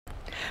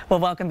Well,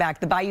 welcome back.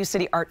 The Bayou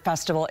City Art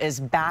Festival is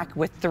back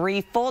with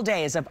 3 full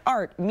days of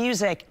art,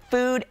 music,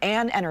 food,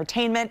 and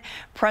entertainment.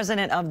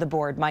 President of the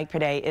board, Mike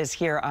Paday, is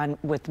here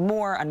with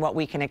more on what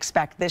we can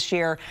expect this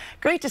year.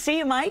 Great to see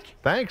you, Mike.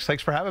 Thanks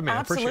for having me.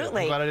 Absolutely. I appreciate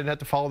it. I'm glad I didn't have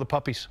to follow the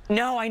puppies.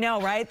 No, I know,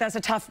 right? That's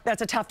a tough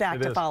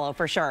act to follow,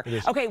 for sure.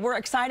 Okay, we're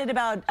excited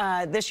about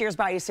this year's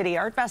Bayou City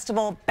Art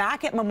Festival.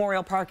 Back at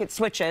Memorial Park, it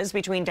switches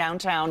between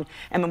downtown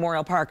and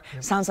Memorial Park.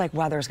 Sounds like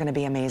weather's going to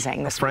be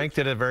amazing this Frank week.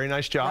 did a very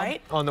nice job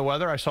on the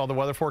weather. I saw the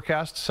weather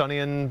forecast, sunny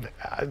and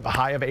a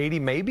high of 80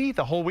 maybe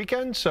the whole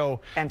weekend,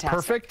 so fantastic.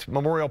 Perfect.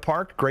 Memorial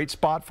Park, great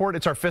spot for it.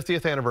 It's our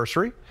 50th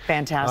anniversary.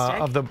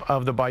 Fantastic.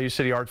 Of the Bayou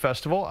City Art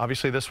Festival.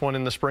 Obviously this one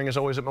in the spring is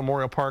always at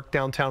Memorial Park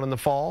downtown in the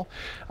fall.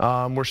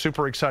 We're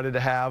super excited to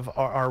have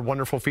our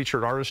wonderful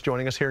featured artists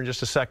joining us here in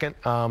just a second.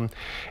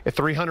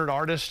 300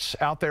 artists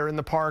out there in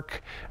the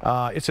park.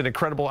 It's an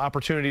incredible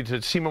opportunity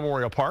to see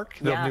Memorial Park,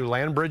 the new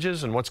land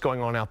bridges and what's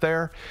going on out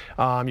there.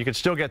 You can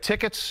still get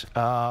tickets,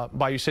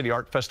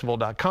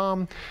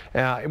 BayouCityArtFestival.com.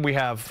 We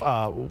have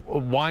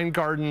wine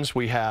gardens,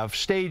 we have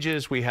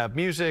stages, we have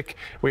music,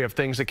 we have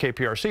things that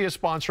KPRC is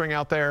sponsoring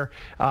out there.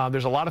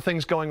 There's a lot of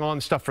things going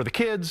on, stuff for the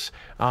kids.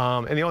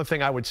 And the only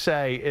thing I would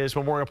say is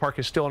Memorial Park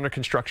is still under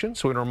construction,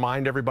 so we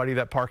remind everybody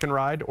that park and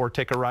ride or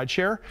take a ride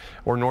share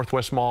or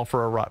Northwest Mall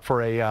for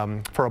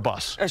a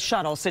bus. A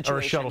shuttle situation, or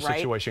a shuttle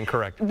situation,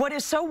 correct. What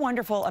is so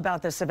wonderful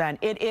about this event,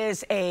 it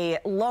is a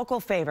local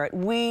favorite.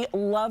 We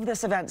love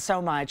this event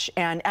so much,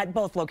 and at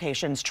both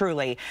locations,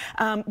 truly.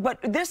 But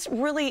this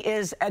really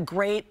is a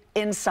great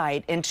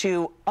insight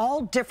into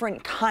all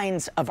different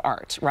kinds of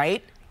art,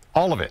 right?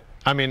 All of it.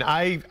 I mean,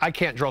 I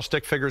can't draw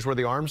stick figures where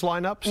the arms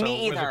line up, so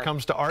when it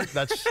comes to art,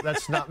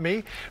 that's not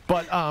me.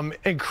 But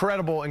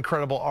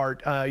incredible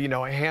art. You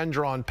know,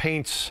 hand-drawn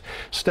paints,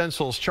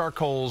 stencils,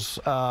 charcoals,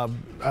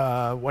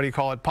 what do you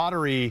call it,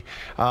 pottery,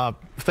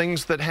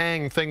 things that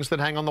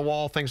hang on the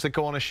wall, things that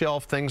go on a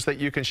shelf, things that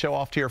you can show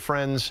off to your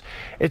friends.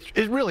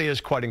 It really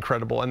is quite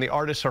incredible, and the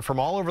artists are from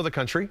all over the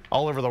country,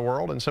 all over the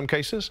world in some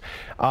cases,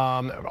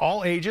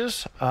 all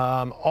ages,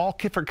 all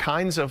different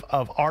kinds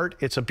of art.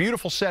 It's a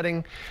beautiful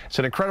setting. It's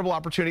an incredible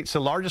opportunity. It's the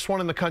largest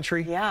one in the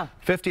country.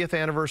 50th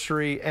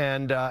anniversary,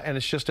 and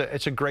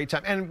it's a great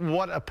time. And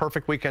what a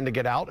perfect weekend to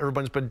get out.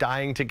 Everyone's been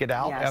dying to get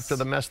out after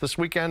the mess this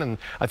weekend, and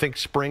I think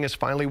spring has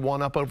finally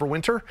won up over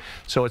winter.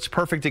 So it's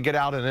perfect to get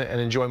out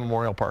and enjoy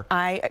Memorial Park.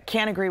 I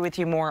can't agree with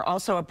you more.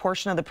 Also, a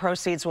portion of the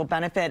proceeds will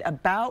benefit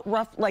about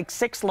like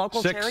 6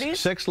 local charities.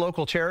 6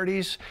 local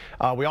charities.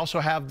 We also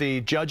have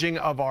the judging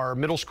of our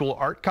middle school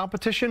art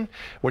competition,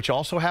 which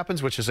also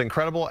happens, which is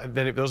incredible.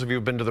 Those of you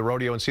who've been to the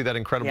rodeo and see that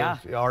incredible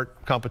art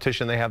competition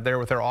they have there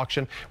with their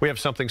auction. We have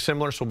something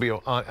similar, so we'll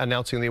be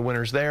announcing the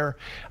winners there.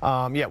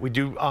 Yeah, we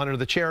do honor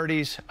the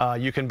charities.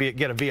 You can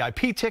get a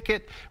VIP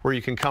ticket where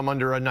you can come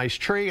under a nice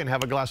tree and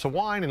have a glass of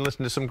wine and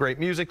listen to some great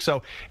music.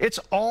 So it's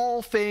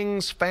all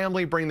things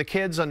family. Bring the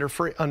kids under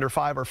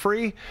 5 are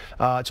free.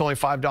 It's only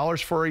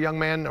 $5 for a young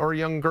man or a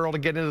young girl to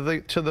get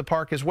into the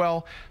park as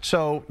well.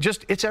 So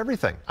it's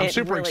everything. I'm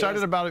super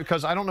excited about it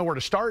because I don't know where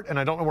to start and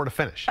I don't know where to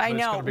finish. I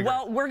know.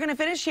 Well, we're going to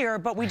finish here,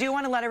 but we do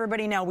want to let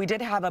everybody know we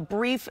did have a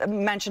brief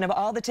mention of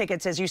all the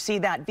tickets. As you see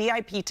that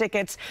VIP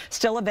tickets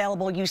still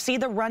available. You see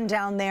the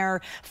rundown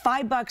there.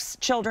 $5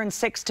 children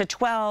 6 to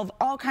 12.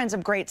 All kinds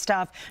of great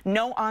stuff.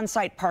 No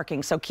on-site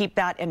parking, so keep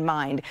that in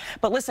mind.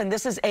 But listen,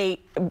 this is a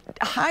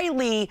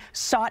highly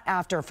sought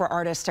after for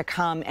artists to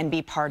come and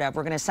be part of.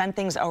 We're going to send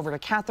things over to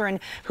Catherine,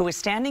 who is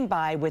standing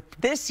by with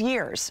this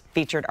year's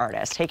featured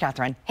artist. Hey,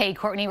 Catherine. Hey,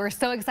 Courtney. We're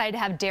so excited to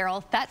have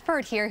Daryl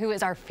Thetford here, who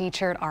is our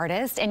featured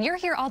artist. And you're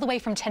here all the way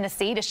from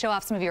Tennessee to show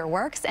off some of your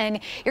works, and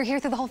you're here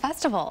through the whole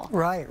festival.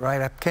 Right.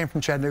 I came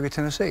from Chattanooga,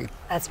 Tennessee.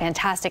 That's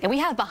fantastic. And we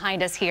have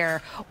behind us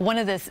here one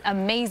of the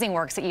amazing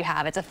works that you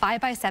have. It's a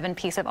 5x7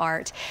 piece of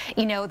art.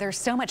 You know, there's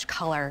so much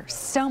color,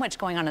 so much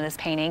going on in this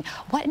painting.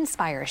 What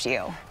inspires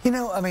you? You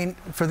know, I mean,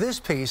 for this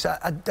piece,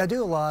 I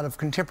do a lot of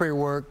contemporary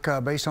work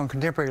based on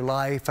contemporary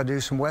life. I do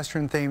some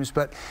Western themes,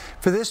 but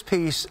for this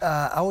piece,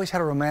 I always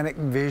had a romantic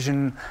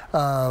vision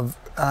of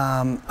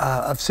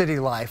city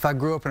life. I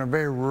grew up in a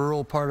very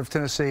rural part of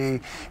Tennessee,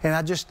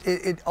 and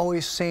it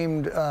always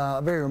seemed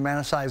a very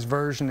romanticized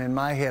version in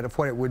my head of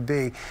what it would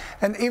be.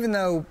 And even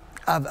though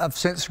I've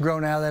since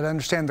grown out of that, I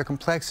understand the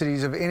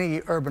complexities of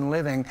any urban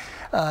living,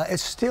 it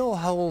still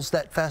holds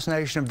that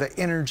fascination of the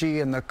energy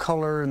and the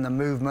color and the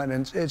movement,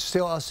 and I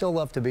still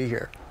love to be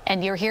here.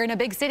 And you're here in a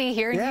big city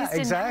here in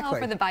Houston now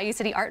for the Bayou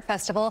City Art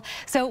Festival.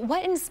 So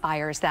what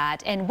inspires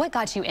that, and what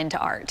got you into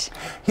art?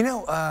 You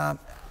know,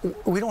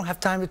 we don't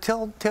have time to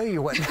tell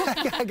you what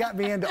got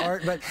me into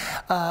art, but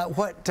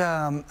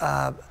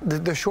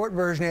the short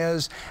version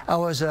is I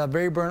was a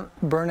very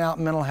burnout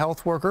mental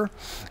health worker.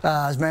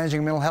 I was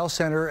managing a mental health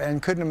center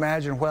and couldn't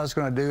imagine what I was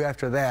going to do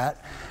after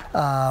that.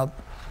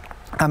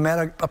 I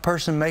met a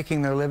person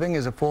making their living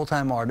as a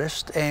full-time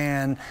artist,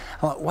 and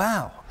I went,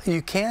 wow,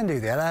 you can do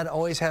that. I'd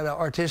always had an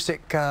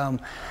artistic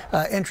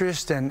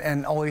interest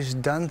and always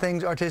done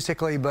things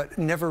artistically, but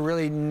never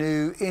really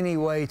knew any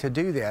way to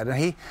do that. And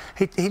he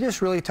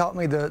just really taught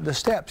me the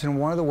steps, and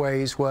one of the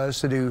ways was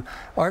to do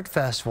art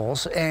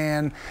festivals,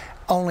 and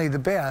only the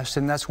best,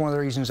 and that's one of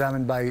the reasons I'm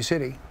in Bayou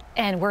City.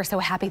 And we're so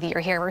happy that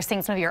you're here. We're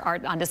seeing some of your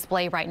art on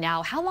display right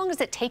now. How long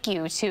does it take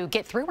you to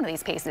get through one of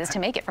these pieces, to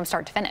make it from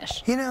start to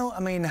finish? You know,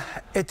 I mean,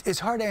 it's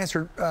hard to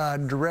answer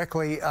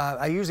directly.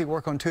 I usually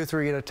work on 2 or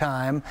 3 at a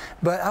time,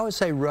 but I would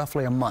say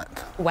roughly a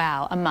month.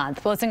 Wow, a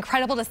month. Well, it's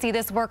incredible to see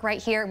this work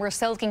right here. We're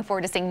so looking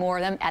forward to seeing more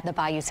of them at the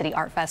Bayou City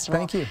Art Festival.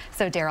 Thank you.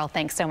 So, Daryl,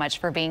 thanks so much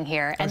for being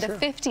here. And sure.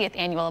 The 50th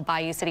annual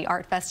Bayou City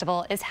Art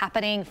Festival is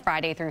happening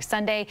Friday through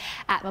Sunday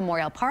at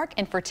Memorial Park.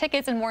 And for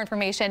tickets and more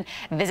information,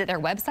 visit their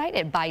website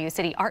at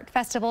BayouCityArtFestival.com.